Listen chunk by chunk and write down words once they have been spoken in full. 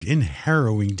in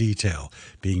harrowing detail,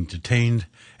 being detained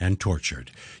and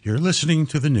tortured. You're listening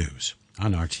to the news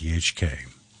on RTHK.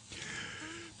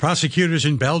 Prosecutors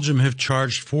in Belgium have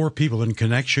charged 4 people in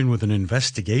connection with an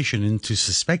investigation into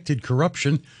suspected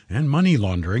corruption and money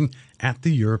laundering at the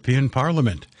European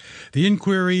Parliament. The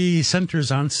inquiry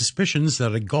centers on suspicions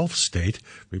that a Gulf state,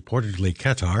 reportedly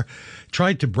Qatar,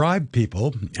 tried to bribe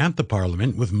people at the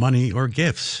Parliament with money or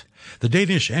gifts. The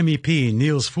Danish MEP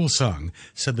Niels Fuglsang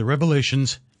said the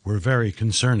revelations were very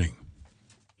concerning.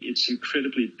 It's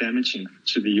incredibly damaging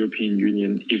to the European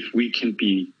Union if we can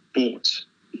be bought,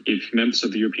 if members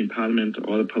of the European Parliament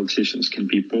or other politicians can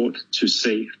be bought to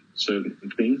say certain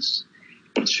things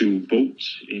or to vote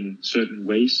in certain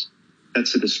ways.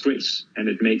 That's a disgrace, and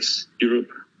it makes Europe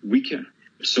weaker.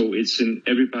 So it's in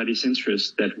everybody's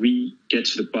interest that we get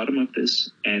to the bottom of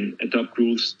this and adopt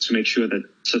rules to make sure that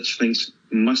such things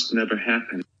must never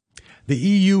happen. The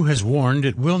EU has warned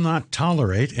it will not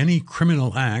tolerate any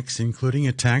criminal acts, including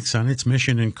attacks on its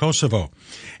mission in Kosovo,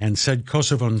 and said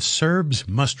Kosovan Serbs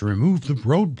must remove the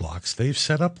roadblocks they've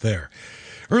set up there.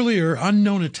 Earlier,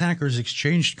 unknown attackers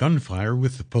exchanged gunfire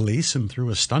with the police and threw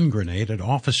a stun grenade at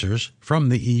officers from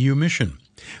the EU mission.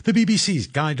 The BBC's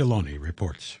Guy Deloney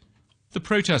reports. The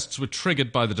protests were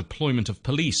triggered by the deployment of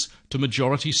police to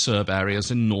majority Serb areas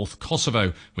in North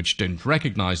Kosovo, which don't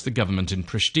recognise the government in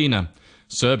Pristina.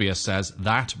 Serbia says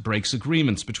that breaks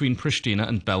agreements between Pristina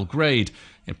and Belgrade.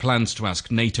 It plans to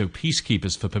ask NATO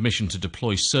peacekeepers for permission to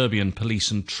deploy Serbian police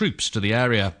and troops to the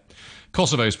area.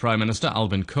 Kosovo's Prime Minister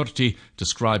Albin Kurti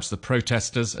describes the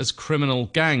protesters as criminal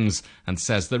gangs and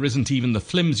says there isn't even the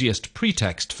flimsiest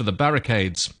pretext for the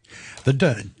barricades. The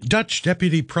Dutch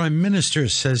Deputy Prime Minister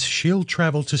says she'll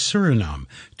travel to Suriname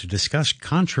to discuss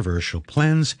controversial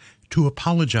plans to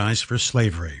apologize for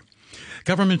slavery.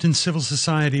 Government and civil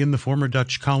society in the former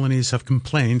Dutch colonies have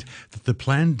complained that the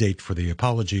planned date for the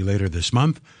apology later this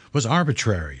month was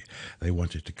arbitrary. They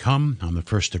want it to come on the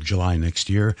 1st of July next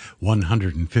year,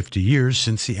 150 years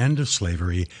since the end of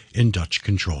slavery in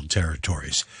Dutch-controlled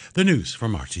territories. The news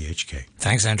from RTHK.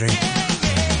 Thanks, Andrew.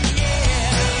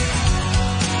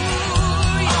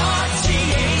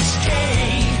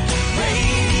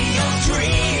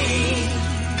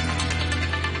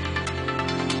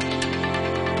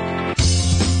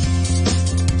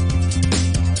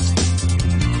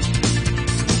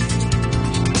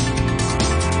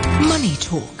 Money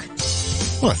Talk.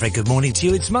 Well, a very good morning to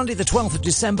you. It's Monday the 12th of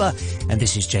December, and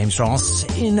this is James Ross.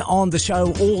 In on the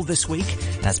show all this week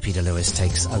as Peter Lewis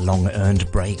takes a long-earned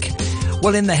break.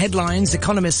 Well, in the headlines,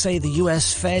 economists say the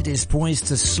US Fed is poised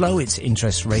to slow its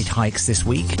interest rate hikes this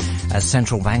week as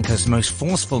central bankers' most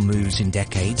forceful moves in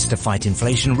decades to fight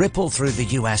inflation ripple through the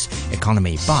US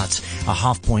economy. But a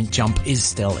half-point jump is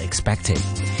still expected.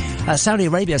 Saudi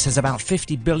Arabia says about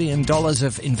 $50 billion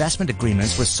of investment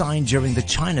agreements were signed during the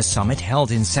China summit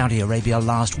held in Saudi Arabia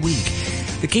last week.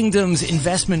 The kingdom's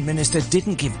investment minister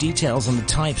didn't give details on the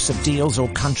types of deals or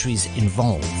countries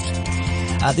involved.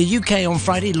 The UK on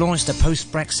Friday launched a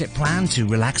post-Brexit plan to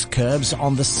relax curbs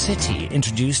on the city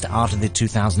introduced after the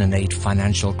 2008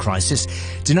 financial crisis.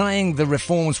 Denying the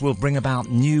reforms will bring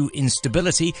about new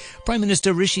instability, Prime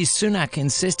Minister Rishi Sunak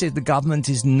insisted the government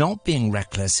is not being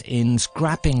reckless in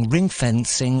scrapping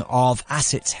ring-fencing of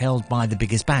assets held by the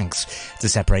biggest banks to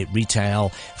separate retail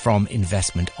from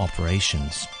investment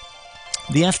operations.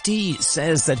 The FT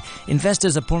says that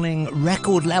investors are pulling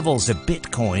record levels of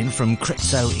Bitcoin from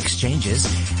crypto exchanges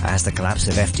as the collapse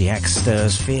of FTX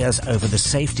stirs fears over the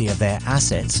safety of their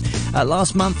assets.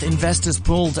 Last month, investors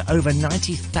pulled over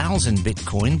 90,000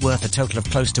 Bitcoin, worth a total of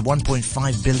close to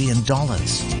 $1.5 billion.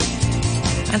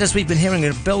 And as we've been hearing,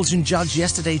 a Belgian judge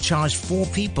yesterday charged 4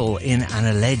 people in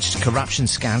an alleged corruption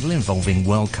scandal involving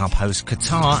World Cup host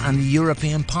Qatar and the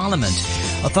European Parliament.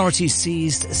 Authorities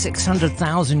seized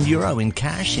 €600,000 in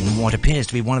cash in what appears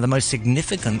to be one of the most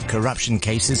significant corruption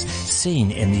cases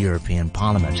seen in the European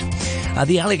Parliament.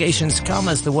 The allegations come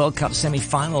as the World Cup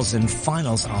semi-finals and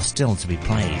finals are still to be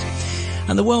played.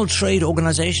 And the World Trade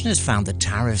Organization has found that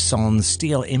tariffs on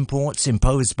steel imports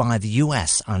imposed by the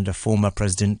US under former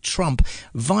President Trump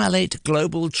violate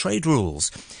global trade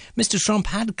rules. Mr. Trump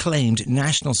had claimed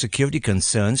national security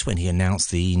concerns when he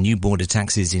announced the new border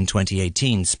taxes in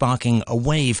 2018, sparking a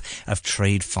wave of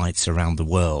trade fights around the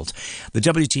world. The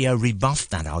WTO rebuffed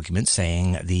that argument,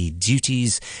 saying the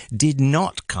duties did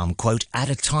not come, quote, at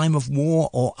a time of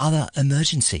war or other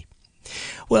emergency.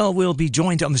 Well, we'll be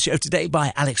joined on the show today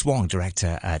by Alex Wong,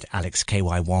 Director at Alex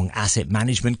KY Wong Asset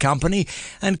Management Company,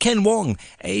 and Ken Wong,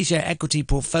 Asia Equity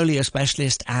Portfolio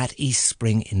Specialist at East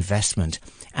Spring Investment.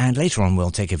 And later on,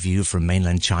 we'll take a view from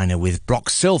mainland China with Brock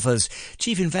Silvers,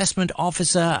 Chief Investment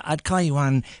Officer at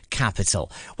Kaiyuan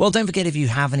Capital. Well, don't forget, if you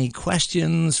have any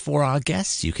questions for our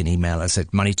guests, you can email us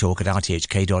at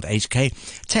moneytalk@rthk.hk.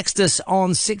 Text us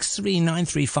on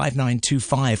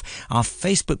 63935925. Our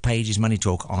Facebook page is Money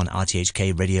Talk on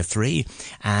RTHK Radio 3.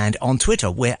 And on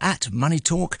Twitter, we're at Money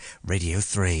Talk Radio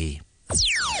 3.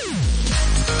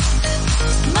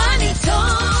 Money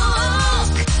Talk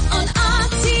on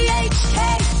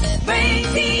RTHK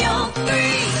Radio 3.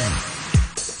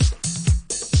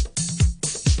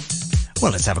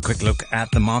 Well, let's have a quick look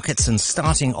at the markets, and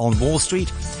starting on Wall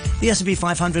Street, the S&P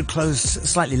 500 closed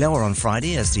slightly lower on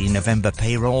Friday as the November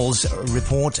payrolls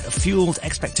report fueled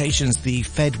expectations the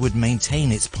Fed would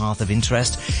maintain its path of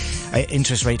interest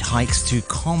rate hikes to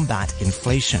combat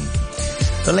inflation.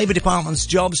 The Labour Department's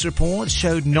jobs report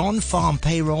showed non-farm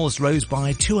payrolls rose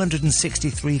by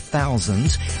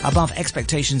 263,000, above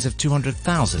expectations of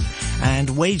 200,000,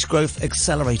 and wage growth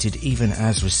accelerated even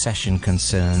as recession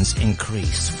concerns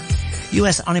increase.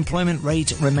 U.S. unemployment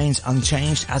rate remains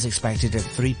unchanged as expected at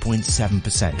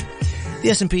 3.7%. The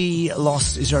S&P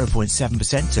lost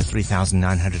 0.7% to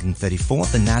 3,934.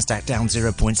 The Nasdaq down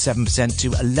 0.7%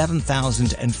 to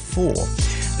 11,004.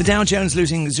 The Dow Jones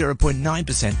losing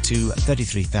 0.9% to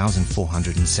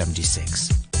 33,476.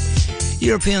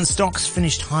 European stocks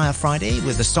finished higher Friday,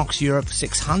 with the Stocks Europe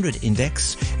 600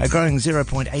 index growing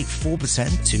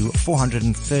 0.84% to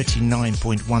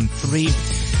 439.13.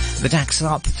 The DAX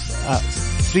up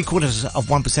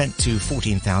 0.75% to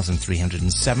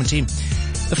 14,370.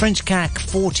 The French CAC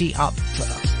 40 up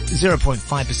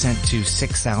 0.5% to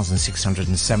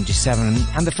 6,677.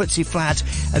 And the FTSE flat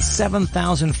at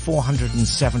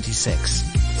 7,476.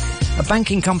 A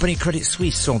banking company, Credit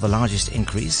Suisse, saw the largest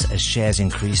increase as shares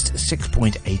increased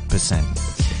 6.8%.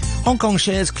 Hong Kong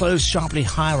shares closed sharply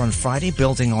higher on Friday,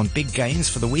 building on big gains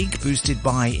for the week, boosted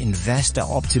by investor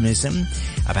optimism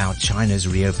about China's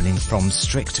reopening from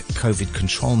strict COVID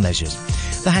control measures.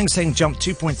 The Hang Seng jumped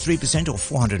 2.3% or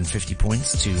 450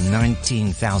 points to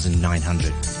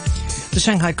 19,900. The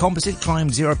Shanghai Composite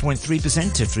climbed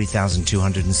 0.3% to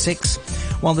 3,206,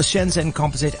 while the Shenzhen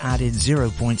Composite added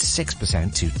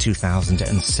 0.6% to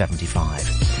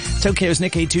 2,075. Tokyo's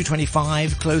Nikkei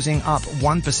 225 closing up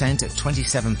 1% at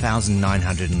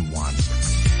 27,901.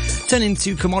 Turning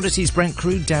to commodities, Brent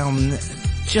crude down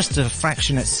just a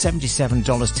fraction at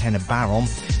 $77.10 a barrel.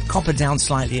 Copper down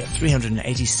slightly at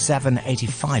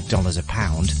 $387.85 a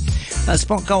pound.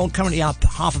 Spot gold currently up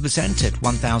 0.5% at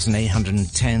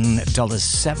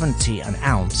 $1,810.70 an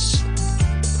ounce.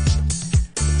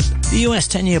 The US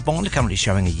 10-year bond currently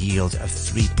showing a yield of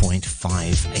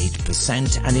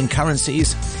 3.58%. And in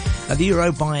currencies, the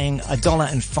euro buying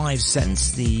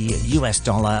 $1.05, the US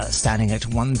dollar standing at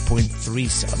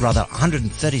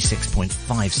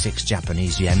 136.56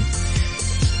 Japanese yen.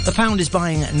 The pound is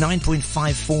buying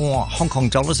 9.54 Hong Kong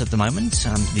dollars at the moment.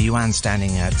 The yuan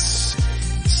standing at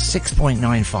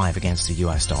 6.95 against the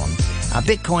US dollar.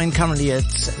 Bitcoin currently at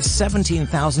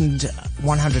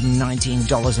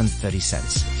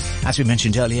 $17,119.30. As we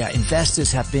mentioned earlier,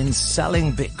 investors have been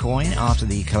selling Bitcoin after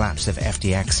the collapse of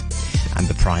FTX, and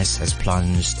the price has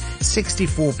plunged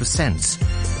 64%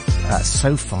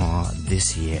 so far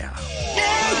this year.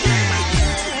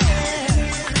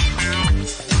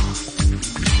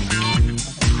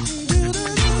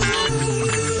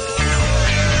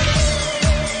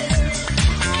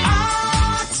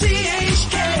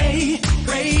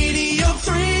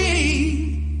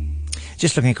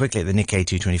 Just looking quickly at the Nikkei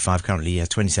 225, currently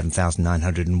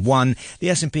 27,901. The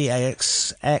S&P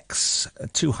AX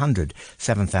 200,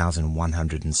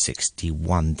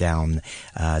 7,161, down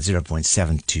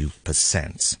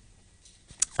 0.72%.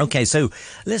 Okay, so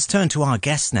let's turn to our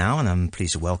guest now, and I'm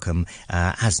pleased to welcome,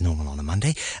 as normal on a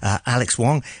Monday, Alex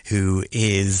Wong, who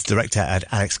is Director at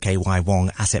Alex KY Wong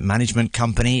Asset Management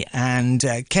Company, and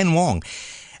Ken Wong,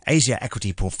 Asia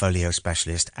Equity Portfolio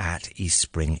Specialist at East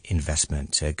Spring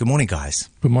Investment. Good morning, guys.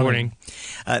 Good morning.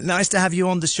 Nice to have you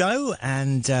on the show,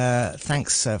 and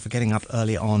thanks for getting up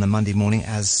early on a Monday morning,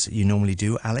 as you normally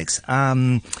do, Alex.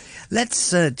 Let's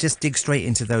just dig straight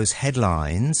into those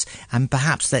headlines, and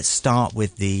perhaps let's start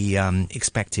with the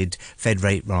expected Fed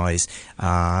rate rise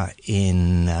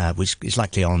which is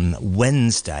likely on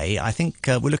Wednesday. I think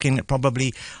we're looking at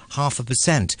probably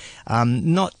 0.5%,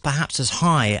 not perhaps as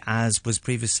high as was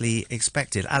previously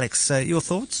expected. Alex, your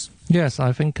thoughts? Yes,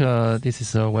 I think this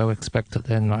is well expected,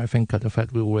 and I think the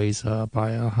Fed will raise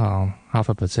by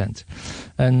 0.5%.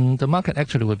 And the market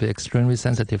actually will be extremely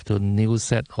sensitive to new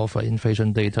set of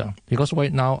inflation data, because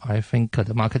right now I think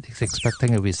the market is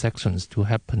expecting a recession to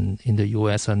happen in the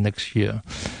U.S. Next year.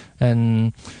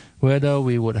 And whether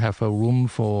we would have a room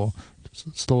for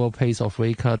slower pace of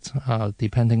rate cuts,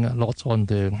 depending a lot on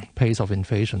the pace of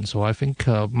inflation. So I think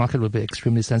market will be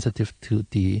extremely sensitive to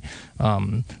the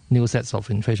new sets of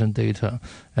inflation data.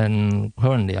 And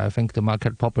currently, I think the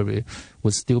market probably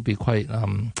would still be quite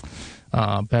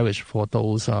bearish for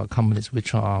those companies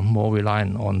which are more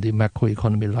reliant on the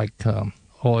macroeconomy, like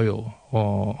oil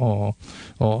or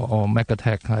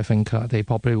megatech. I think they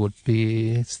probably would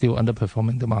be still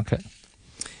underperforming the market.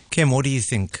 Kim, what do you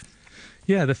think?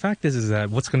 Yeah, the fact is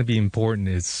that what's going to be important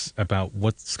is about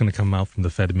what's going to come out from the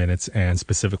Fed minutes, and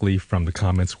specifically from the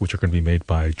comments which are going to be made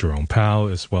by Jerome Powell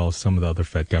as well as some of the other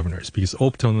Fed governors. Because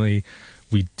ultimately,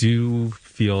 we do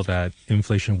feel that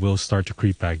inflation will start to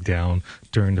creep back down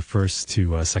during the first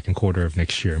to second quarter of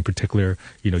next year. In particular,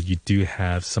 you do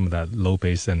have some of that low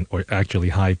base or actually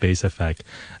high base effect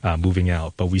moving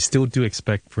out. But we still do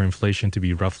expect for inflation to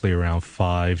be roughly around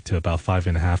 5 to about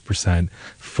 5.5%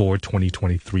 for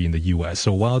 2023 in the U.S.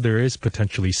 So while there is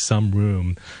potentially some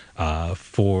room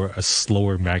for a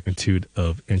slower magnitude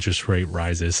of interest rate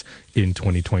rises in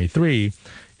 2023,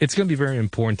 it's going to be very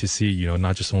important to see,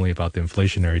 not just only about the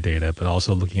inflationary data, but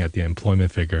also looking at the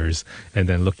employment figures, and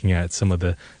then looking at some of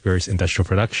the various industrial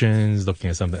productions,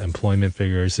 looking at some of the employment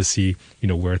figures to see,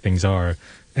 where things are.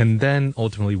 And then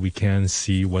ultimately we can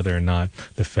see whether or not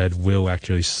the Fed will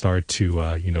actually start to,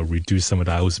 reduce some of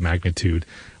those magnitude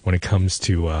when it comes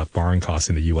to borrowing costs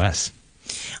in the U.S.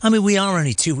 I mean, we are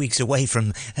only 2 weeks away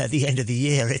from the end of the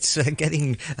year. It's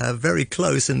getting very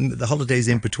close, and the holidays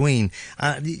in between.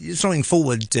 Throwing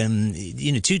forward, to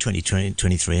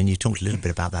 2023, and you talked a little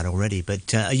bit about that already.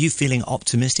 But are you feeling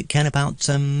optimistic, Ken, about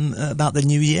the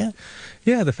new year?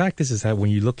 Yeah, the fact is that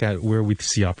when you look at where we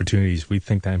see opportunities, we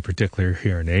think that in particular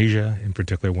here in Asia, in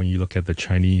particular when you look at the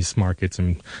Chinese markets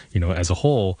and, as a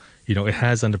whole, it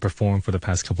has underperformed for the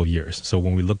past couple of years. So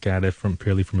when we look at it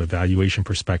purely from a valuation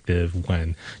perspective,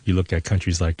 when you look at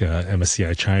countries like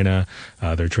MSCI China,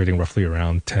 they're trading roughly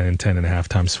around 10.5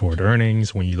 times forward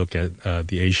earnings. When you look at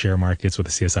the A-share markets with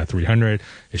the CSI 300,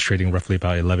 it's trading roughly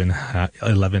about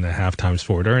 11.5 times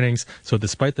forward earnings. So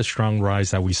despite the strong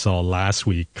rise that we saw last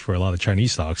week for a lot of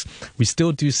Chinese stocks, we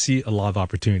still do see a lot of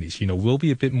opportunities. We'll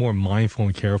be a bit more mindful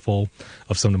and careful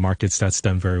of some of the markets that's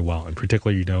done very well. In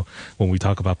particular, when we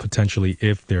talk about potentially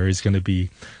if there is going to be,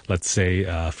 let's say,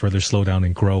 further slowdown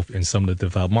in growth in some of the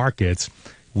developed markets,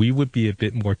 we would be a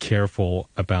bit more careful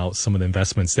about some of the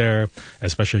investments there,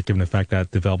 especially given the fact that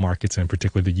developed markets, and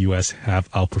particularly the U.S.,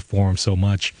 have outperformed so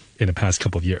much in the past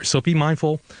couple of years. So be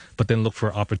mindful, but then look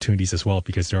for opportunities as well,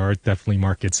 because there are definitely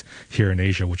markets here in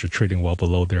Asia which are trading well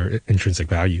below their intrinsic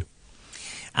value.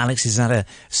 Alex, is that a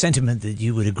sentiment that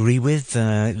you would agree with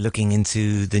looking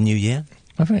into the new year?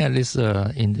 I think at least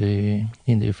in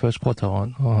the first quarter,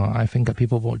 I think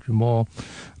people would be more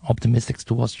optimistic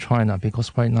towards China,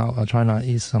 because right now China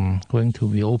is going to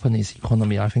reopen its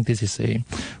economy. I think this is a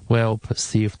well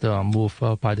perceived move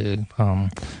by the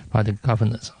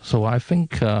governors. So I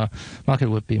think market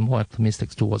would be more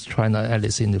optimistic towards China, at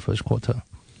least in the first quarter.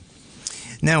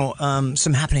 Now,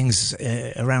 some happenings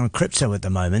around crypto at the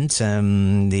moment.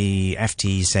 The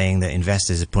FT saying that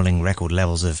investors are pulling record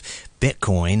levels of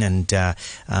Bitcoin, and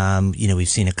we've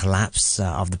seen a collapse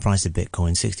of the price of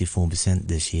Bitcoin, 64%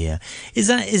 this year. Is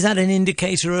that an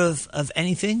indicator of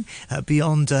anything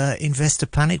beyond investor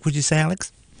panic? Would you say,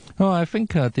 Alex? No, I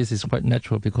think this is quite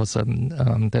natural, because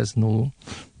there's no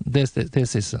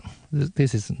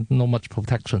much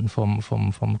protection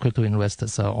from crypto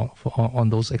investors on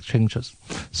those exchanges.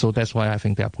 So that's why I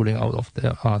think they are pulling out of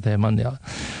their money.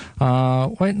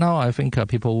 Right now, I think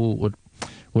people would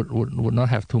not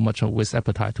have too much of risk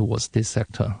appetite towards this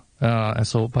sector.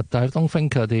 But I don't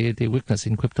think the weakness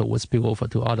in crypto will spill over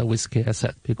to other risky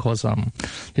assets, because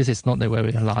this is not a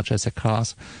very large asset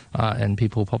class, and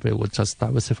people probably would just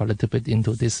diversify a little bit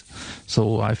into this.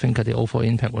 So I think the overall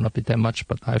impact will not be that much,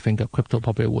 but I think crypto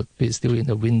probably would be still in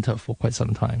the winter for quite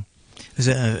some time. There's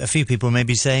a few people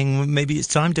maybe saying maybe it's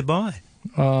time to buy.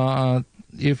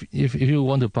 If you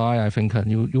want to buy, I think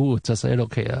you would just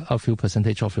allocate a few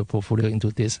percentage of your portfolio into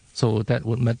this, so that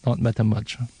would not matter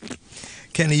much.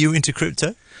 Ken, are you into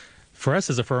crypto? For us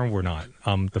as a firm, we're not.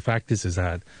 The fact is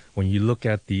that when you look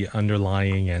at the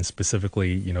underlying, and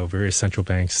specifically, various central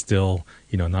banks still,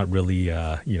 not really,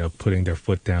 putting their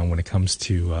foot down when it comes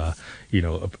to,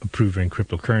 approving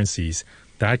cryptocurrencies,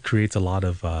 that creates a lot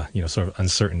of sort of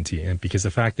uncertainty. And because the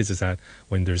fact is that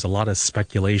when there's a lot of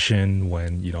speculation,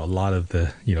 when a lot of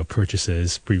the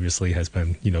purchases previously has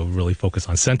been really focused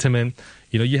on sentiment,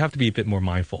 you have to be a bit more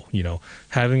mindful.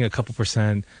 Having a couple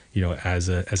percent as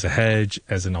a hedge,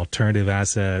 as an alternative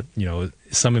asset,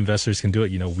 some investors can do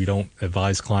it. We don't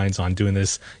advise clients on doing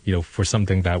this, for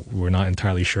something that we're not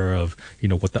entirely sure of,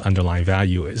 what the underlying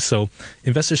value is. So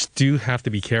investors do have to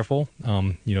be careful.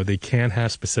 They can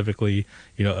have specifically,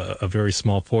 a very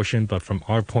small portion, but from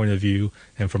our point of view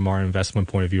and from our investment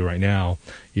point of view right now,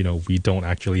 we don't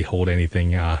actually hold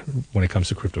anything when it comes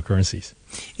to cryptocurrencies.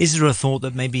 Is there a thought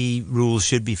that maybe rules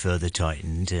should be further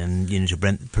tightened and to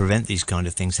prevent these kind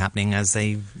of things happening as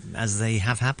they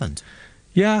have happened?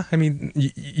 Yeah, I mean,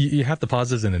 you have the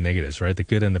positives and the negatives, right? The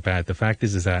good and the bad. The fact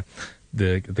is that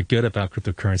the good about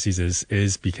cryptocurrencies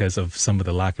is because of some of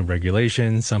the lack of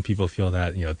regulation. Some people feel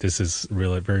that this is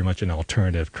really very much an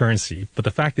alternative currency. But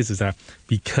the fact is that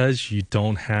because you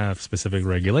don't have specific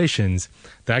regulations,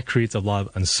 that creates a lot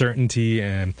of uncertainty,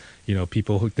 and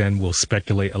people who then will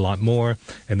speculate a lot more,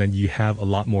 and then you have a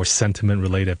lot more sentiment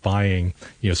related buying,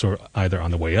 sort of either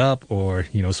on the way up or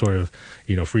sort of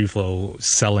free flow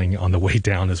selling on the way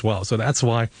down as well. So that's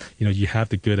why you have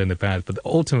the good and the bad. But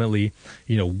ultimately,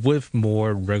 with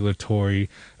more regulatory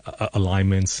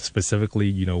alignments,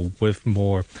 specifically with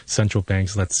more central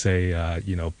banks, let's say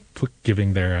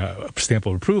giving their stamp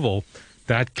of approval,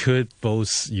 that could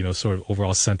boast, sort of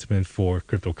overall sentiment for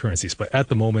cryptocurrencies. But at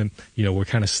the moment, we're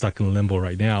kind of stuck in limbo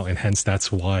right now, and hence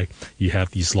that's why you have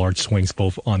these large swings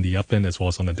both on the up end as well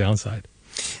as on the downside.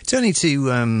 Turning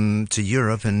to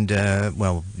Europe and,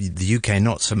 the UK,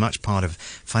 not so much part of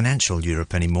financial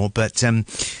Europe anymore, but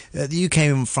the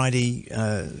UK on Friday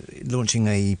launching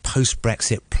a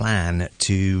post-Brexit plan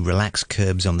to relax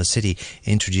curbs on the city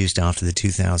introduced after the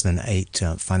 2008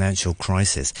 financial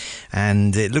crisis.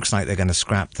 And it looks like they're going to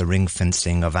scrap the ring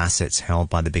fencing of assets held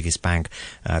by the biggest bank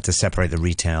to separate the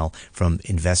retail from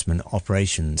investment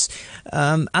operations.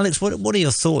 Alex, what are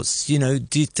your thoughts? Do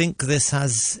you think this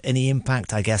has any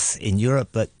impact, I guess, in Europe,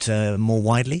 but more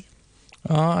widely?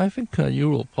 I think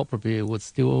Europe probably would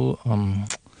still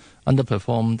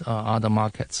underperform other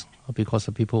markets because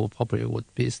the people probably would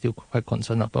be still quite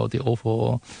concerned about the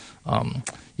overall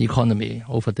economy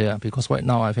over there. Because right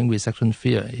now, I think recession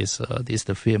fear is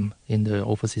the theme in the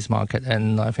overseas market,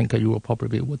 and I think Europe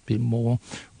probably would be more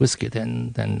risky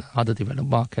than other developed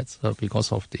markets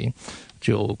because of the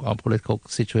geopolitical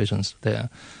situations there.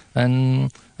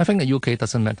 And I think the UK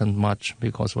doesn't matter much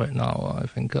because right now, I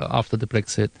think after the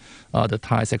Brexit, the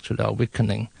ties actually are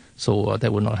weakening, so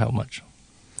that will not help much.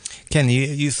 Ken,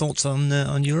 you thoughts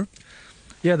on Europe?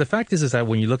 Yeah, the fact is that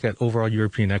when you look at overall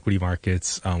European equity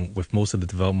markets, with most of the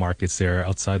developed markets there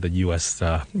outside the U.S.,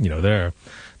 there,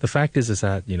 the fact is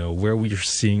that, where we are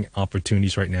seeing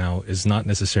opportunities right now is not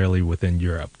necessarily within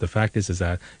Europe. The fact is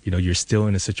that, you're still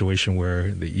in a situation where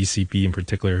the ECB in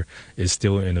particular is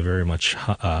still in a very much,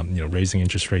 raising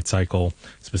interest rate cycle.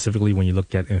 Specifically, when you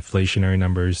look at inflationary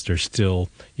numbers, they're still,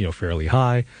 fairly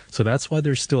high. So that's why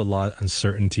there's still a lot of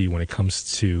uncertainty when it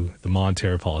comes to the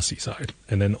monetary policy side.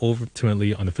 And then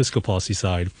ultimately on the fiscal policy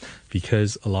side,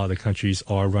 because a lot of the countries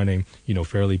are running,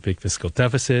 fairly big fiscal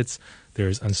deficits,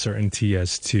 there's uncertainty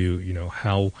as to,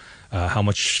 how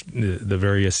much the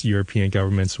various European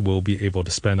governments will be able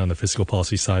to spend on the fiscal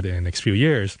policy side in the next few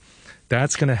years.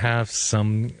 That's going to have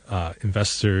some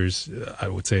investors, I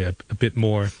would say, a bit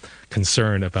more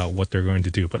concerned about what they're going to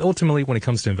do. But ultimately, when it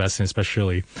comes to investing,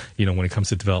 especially, when it comes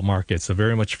to developed markets, the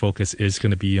very much focus is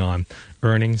going to be on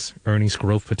earnings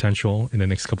growth potential in the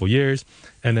next couple of years.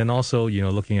 And then also,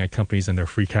 looking at companies and their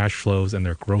free cash flows and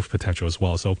their growth potential as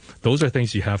well. So those are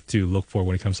things you have to look for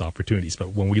when it comes to opportunities.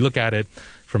 But when we look at it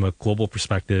from a global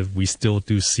perspective, we still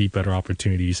do see better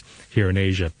opportunities here in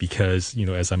Asia because,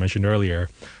 as I mentioned earlier,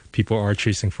 people are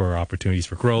chasing for opportunities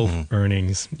for growth,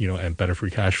 earnings, and better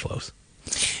free cash flows.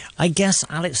 I guess,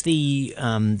 Alex, the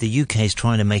UK is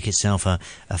trying to make itself a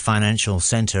financial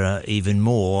centre even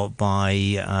more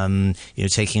by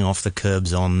taking off the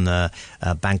curbs on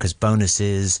bankers'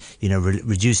 bonuses,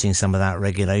 reducing some of that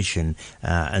regulation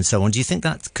and so on. Do you think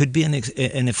that could be an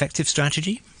effective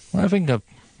strategy? Well, I think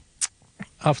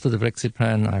after the Brexit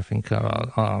plan, I think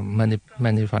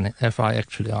many FI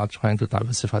actually are trying to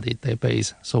diversify their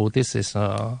base. So this is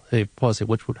a policy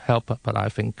which would help, but I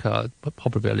think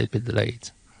probably a little bit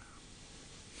late.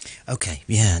 Okay,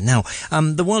 yeah. Now,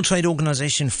 the World Trade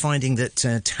Organization finding that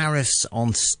tariffs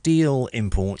on steel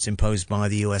imports imposed by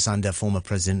the US under former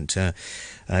President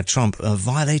Trump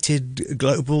violated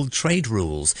global trade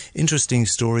rules. Interesting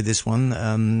story, this one.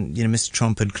 Mr.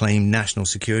 Trump had claimed national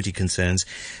security concerns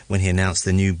when he announced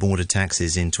the new border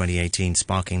taxes in 2018,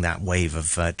 sparking that wave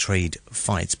of trade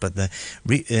fights. But the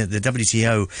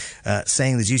WTO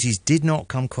saying the duties did not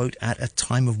come, quote, at a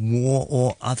time of war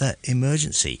or other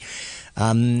emergency.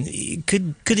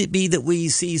 Could it be that we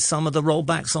see some of the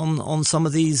rollbacks on some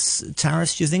of these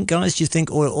tariffs, do you think, guys? Do you think,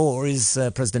 or is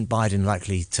President Biden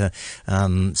likely to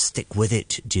stick with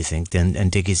it, do you think,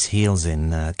 and dig his heels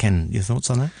in? Ken, your thoughts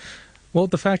on that? Well,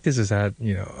 the fact is that,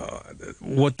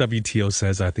 what WTO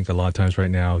says, I think a lot of times right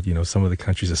now, some of the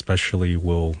countries especially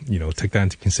will, take that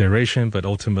into consideration, but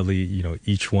ultimately,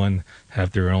 each one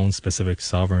have their own specific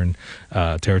sovereign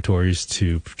territories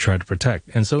to try to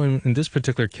protect. And so in this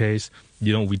particular case,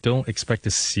 we don't expect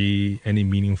to see any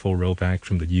meaningful rollback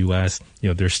from the U.S.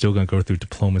 They're still going to go through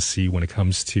diplomacy when it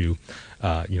comes to,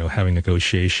 having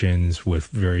negotiations with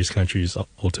various countries.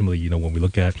 Ultimately, when we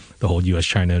look at the whole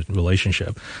U.S.-China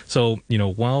relationship. So,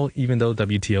 even though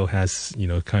WTO has,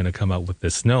 kind of come out with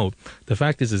this note, the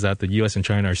fact is that the U.S. and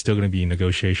China are still going to be in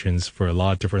negotiations for a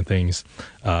lot of different things,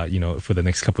 for the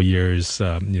next couple of years,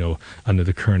 under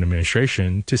the current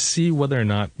administration to see whether or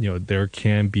not, there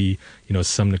can be,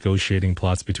 some negotiating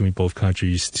plots between both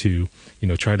countries to,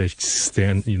 try to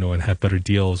stand, and have better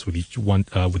deals with each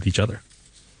other.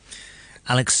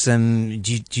 Alex, do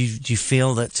you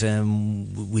feel that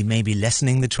we may be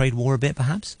lessening the trade war a bit,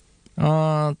 perhaps?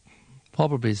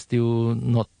 Probably still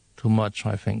not too much,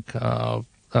 I think.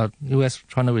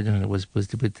 U.S.-China relationship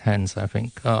was a bit tense, I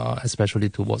think, especially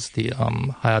towards the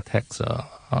higher tech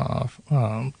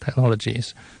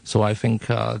technologies. So I think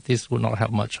this will not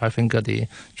help much. I think the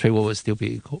trade war will still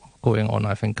be going on.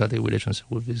 I think the relationship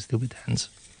will still be tense.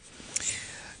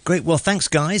 Great. Well, thanks,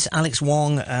 guys. Alex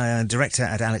Wong, director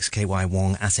at Alex K.Y.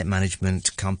 Wong Asset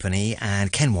Management Company,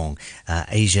 and Ken Wong,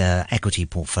 Asia Equity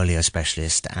Portfolio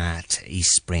Specialist at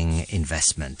Eastspring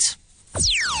Investment.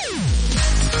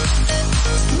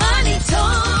 Money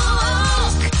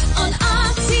Talk on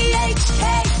RTHK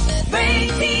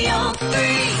Radio 3.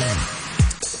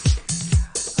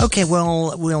 Okay,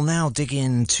 well, we'll now dig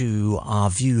into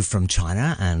our view from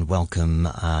China and welcome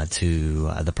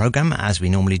to the program, as we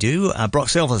normally do, Brock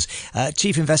Silvers,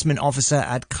 Chief Investment Officer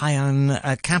at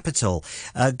Kion Capital.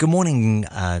 Good morning,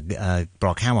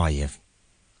 Brock. How are you?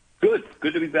 Good.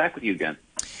 Good to be back with you again.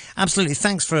 Absolutely.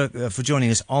 Thanks for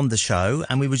joining us on the show.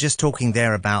 And we were just talking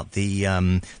there about the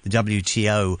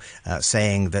WTO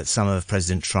saying that some of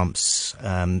President Trump's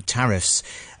tariffs,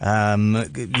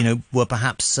 were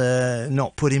perhaps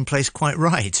not put in place quite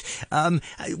right.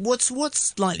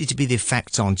 What's likely to be the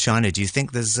effect on China? Do you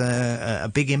think there's a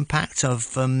big impact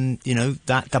of that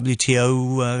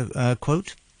WTO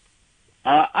quote?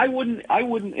 I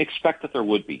wouldn't expect that there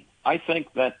would be. I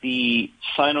think that the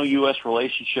Sino-U.S.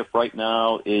 relationship right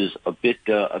now is a bit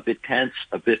tense,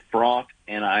 a bit fraught,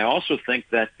 and I also think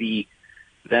that the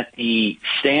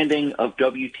standing of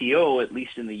WTO, at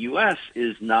least in the U.S.,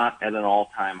 is not at an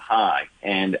all-time high.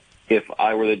 And if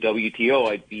I were the WTO,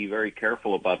 I'd be very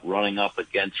careful about running up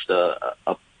against a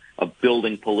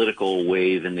building political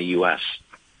wave in the U.S.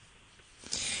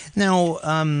 Now,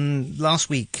 last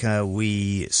week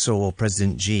we saw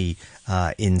President Xi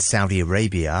in Saudi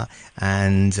Arabia,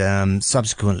 and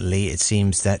subsequently it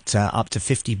seems that up to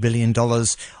 $50 billion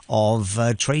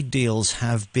of trade deals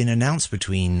have been announced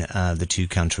between the two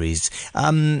countries.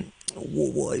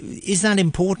 Is that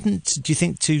important, do you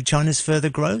think, to China's further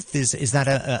growth? Is that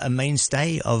a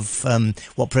mainstay of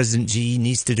what President Xi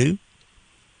needs to do?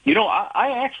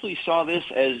 I actually saw this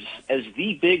as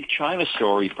the big China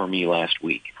story for me last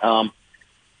week. From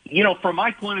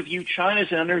my point of view,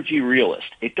 China's an energy realist.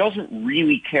 It doesn't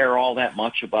really care all that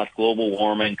much about global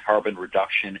warming, carbon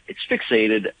reduction. It's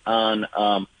fixated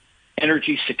on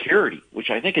energy security,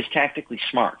 which I think is tactically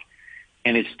smart.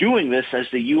 And it's doing this as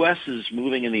the U.S. is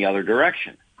moving in the other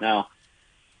direction. Now,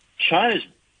 China's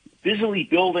busily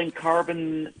building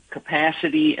carbon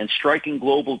capacity and striking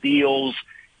global deals.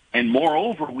 And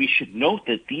moreover, we should note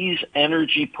that these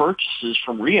energy purchases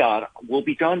from Riyadh will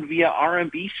be done via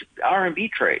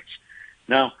RMB trades.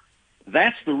 Now,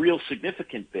 that's the real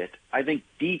significant bit. I think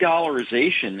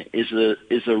de-dollarization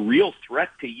is a real threat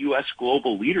to U.S.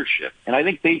 global leadership, and I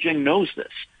think Beijing knows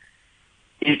this.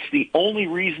 It's the only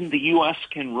reason the U.S.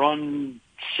 can run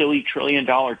silly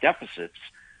trillion-dollar deficits.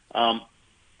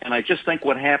 And I just think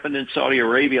what happened in Saudi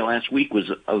Arabia last week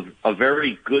was a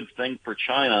very good thing for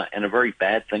China and a very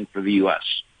bad thing for the U.S.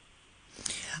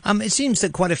 It seems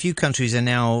that quite a few countries are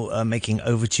now making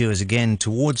overtures again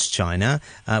towards China.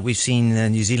 We've seen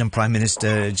New Zealand Prime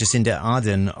Minister Jacinda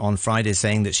Ardern on Friday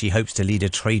saying that she hopes to lead a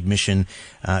trade mission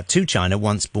to China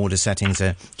once border settings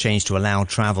are changed to allow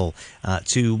travel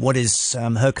to what is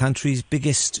her country's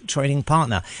biggest trading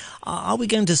partner. Are we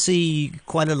going to see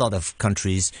quite a lot of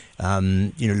countries,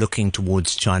 looking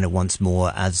towards China once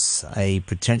more as a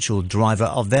potential driver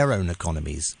of their own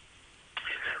economies?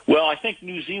 Well, I think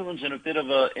New Zealand's in a bit of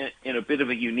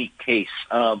a unique case.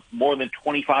 More than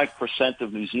 25%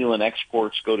 of New Zealand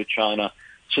exports go to China,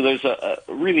 so there's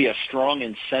really a strong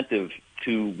incentive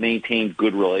to maintain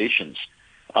good relations.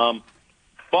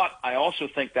 But I also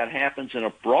think that happens in a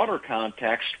broader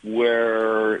context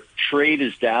where trade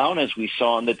is down, as we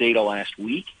saw in the data last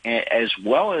week, as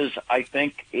well as I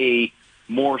think a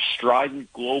more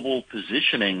strident global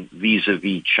positioning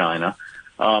vis-a-vis China.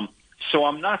 So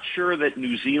I'm not sure that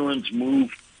New Zealand's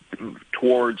move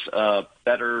towards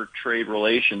better trade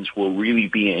relations will really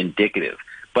be indicative.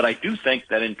 But I do think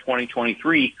that in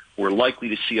 2023, we're likely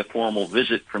to see a formal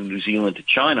visit from New Zealand to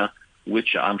China,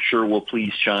 which I'm sure will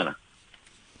please China.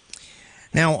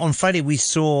 Now, on Friday, we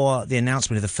saw the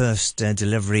announcement of the first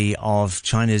delivery of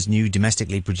China's new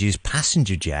domestically produced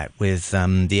passenger jet, with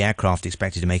the aircraft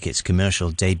expected to make its commercial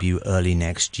debut early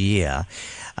next year.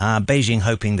 Beijing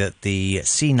hoping that the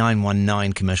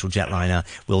C919 commercial jetliner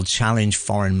will challenge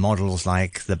foreign models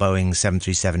like the Boeing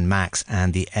 737 MAX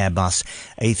and the Airbus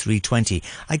A320.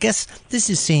 I guess this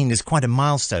is seen as quite a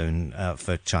milestone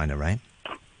for China, right?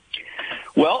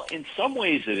 Well, in some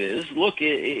ways it is. Look,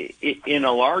 in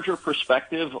a larger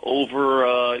perspective,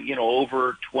 over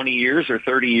 20 years or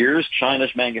 30 years,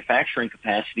 China's manufacturing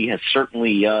capacity has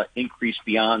certainly increased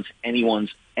beyond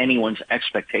anyone's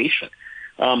expectation.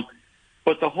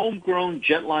 But the homegrown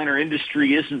jetliner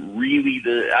industry isn't really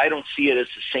I don't see it as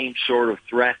the same sort of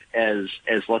threat as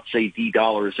let's say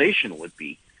de-dollarization would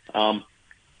be.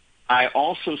 I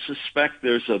also suspect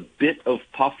there's a bit of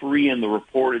puffery in the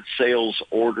reported sales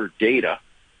order data.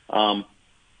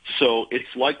 So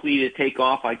it's likely to take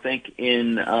off, I think,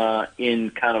 in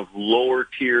kind of lower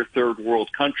tier third world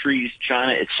countries.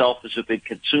 China itself is a big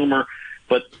consumer,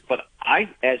 but I,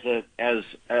 as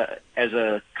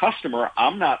a customer,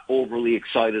 I'm not overly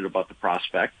excited about the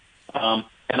prospect.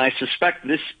 And I suspect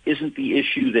this isn't the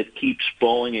issue that keeps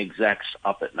Boeing execs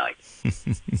up at night.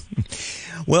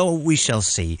 Well, we shall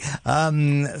see.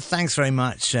 Thanks very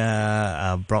much,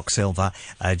 Brock Silva,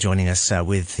 joining us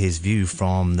with his view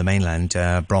from the mainland.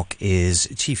 Brock is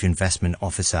Chief Investment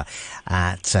Officer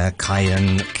at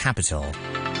Cayenne Capital.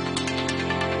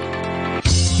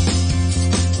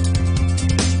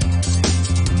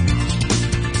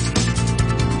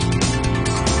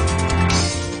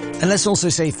 And let's also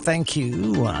say thank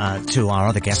you to our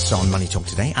other guests on Money Talk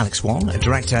today. Alex Wong, a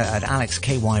director at Alex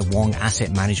K.Y. Wong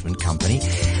Asset Management Company,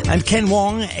 and Ken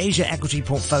Wong, Asia Equity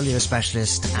Portfolio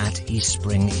Specialist at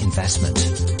Eastspring Investment.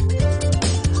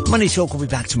 Money Talk will be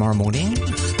back tomorrow morning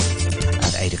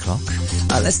at 8 o'clock.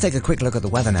 Let's take a quick look at the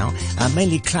weather now.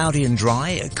 Mainly cloudy and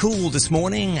dry, cool this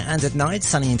morning, and at night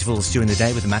sunny intervals during the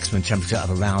day with a maximum temperature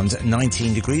of around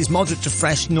 19 degrees. Moderate to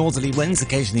fresh northerly winds,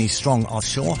 occasionally strong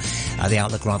offshore. The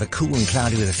outlook rather cool and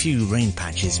cloudy with a few rain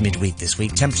patches midweek this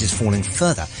week. Temperatures falling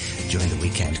further during the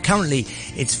weekend. Currently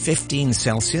it's 15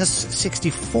 Celsius,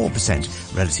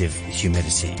 64% relative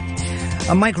humidity.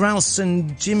 Mike Rouse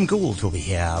and Jim Gould will be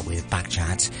here with Back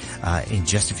Chat in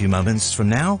just a few moments from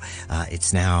now.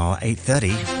 It's now 8:30.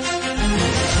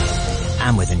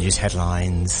 And with the news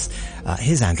headlines,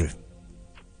 here's Andrew.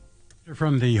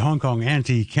 From the Hong Kong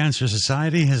Anti-Cancer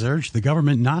Society has urged the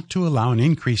government not to allow an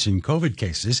increase in COVID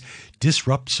cases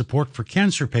disrupt support for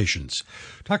cancer patients.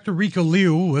 Dr. Rico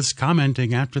Liu was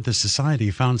commenting after the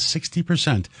society found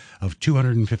 60% of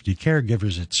 250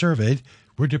 caregivers it surveyed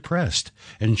were depressed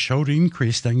and showed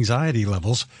increased anxiety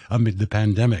levels amid the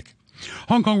pandemic.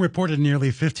 Hong Kong reported nearly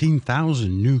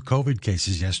 15,000 new COVID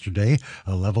cases yesterday,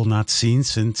 a level not seen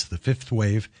since the fifth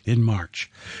wave in March.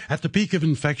 At the peak of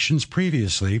infections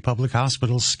previously, public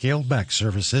hospitals scaled back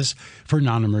services for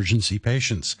non-emergency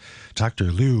patients.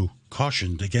 Dr. Liu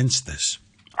cautioned against this.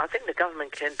 I think the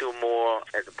government can do more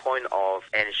at the point of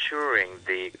ensuring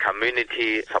the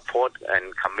community support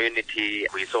and community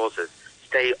resources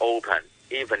stay open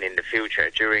even in the future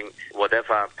during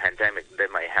whatever pandemic that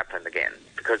might happen again.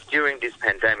 Because during this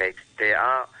pandemic, there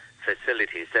are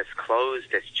facilities that's closed,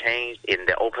 that's changed in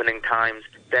the opening times,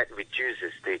 that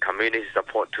reduces the community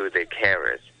support to the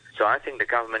carers. So I think the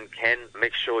government can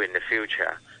make sure in the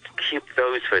future to keep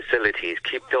those facilities,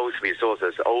 keep those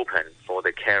resources open for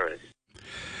the carers.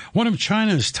 One of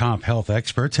China's top health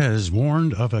experts has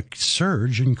warned of a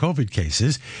surge in COVID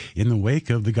cases in the wake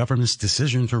of the government's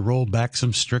decision to roll back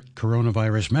some strict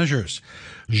coronavirus measures.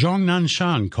 Zhong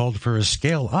Nanshan called for a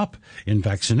scale up in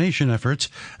vaccination efforts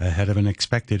ahead of an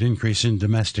expected increase in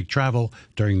domestic travel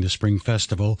during the Spring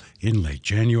Festival in late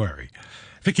January.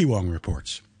 Vicky Wong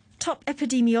reports. Top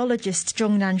epidemiologist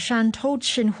Zhong Nanshan told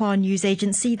Xinhua news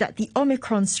agency that the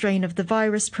Omicron strain of the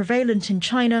virus prevalent in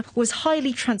China was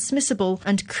highly transmissible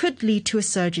and could lead to a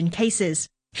surge in cases.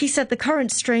 He said the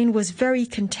current strain was very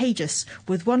contagious,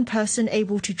 with one person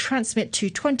able to transmit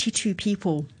to 22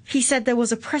 people. He said there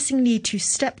was a pressing need to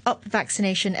step up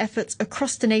vaccination efforts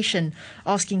across the nation,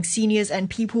 asking seniors and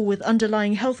people with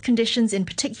underlying health conditions in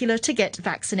particular to get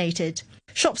vaccinated.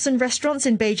 Shops and restaurants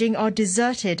in Beijing are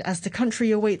deserted as the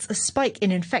country awaits a spike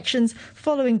in infections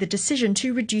following the decision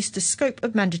to reduce the scope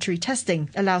of mandatory testing,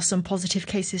 allow some positive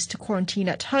cases to quarantine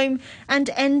at home, and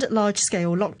end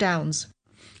large-scale lockdowns.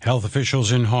 Health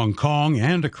officials in Hong Kong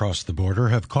and across the border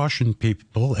have cautioned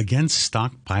people against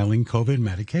stockpiling COVID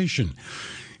medication.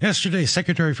 Yesterday,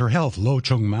 Secretary for Health Lo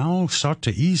Chung-mao sought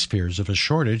to ease fears of a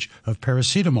shortage of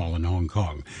paracetamol in Hong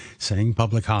Kong, saying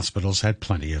public hospitals had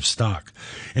plenty of stock.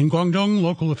 In Guangdong,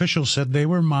 local officials said they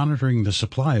were monitoring the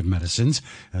supply of medicines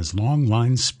as long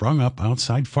lines sprung up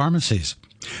outside pharmacies.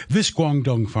 This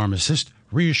Guangdong pharmacist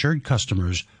reassured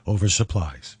customers over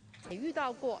supplies.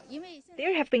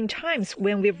 There have been times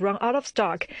when we've run out of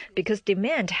stock because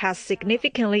demand has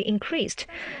significantly increased,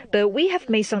 but we have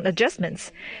made some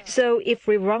adjustments. So if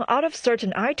we run out of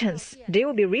certain items, they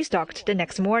will be restocked the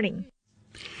next morning.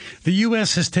 The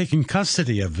U.S. has taken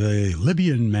custody of the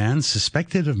Libyan man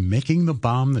suspected of making the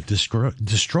bomb that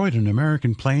destroyed an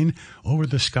American plane over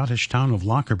the Scottish town of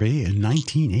Lockerbie in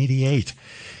 1988.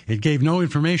 It gave no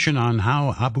information on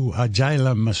how Abu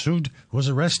Ajayla Massoud was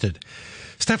arrested.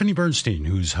 Stephanie Bernstein,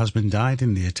 whose husband died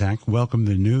in the attack, welcomed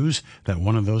the news that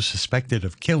one of those suspected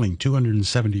of killing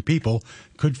 270 people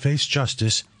could face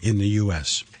justice in the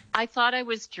U.S. I thought I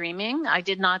was dreaming. I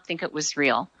did not think it was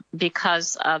real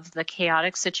because of the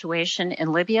chaotic situation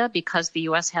in Libya, because the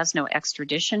U.S. has no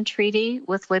extradition treaty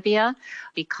with Libya,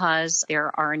 because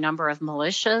there are a number of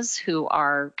militias who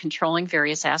are controlling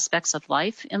various aspects of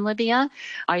life in Libya.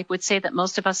 I would say that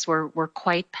most of us were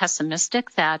quite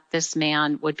pessimistic that this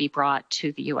man would be brought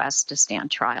to the U.S. to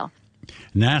stand trial.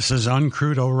 NASA's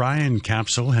uncrewed Orion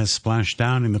capsule has splashed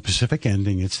down in the Pacific,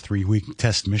 ending its 3-week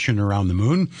test mission around the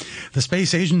moon. The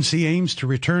space agency aims to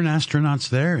return astronauts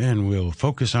there and will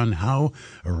focus on how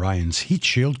Orion's heat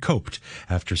shield coped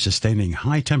after sustaining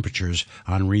high temperatures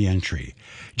on re-entry.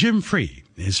 Jim Free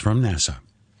is from NASA.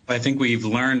 I think we've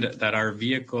learned that our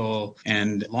vehicle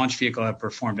and launch vehicle have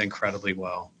performed incredibly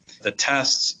well. The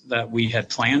tests that we had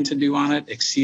planned to do on it exceeded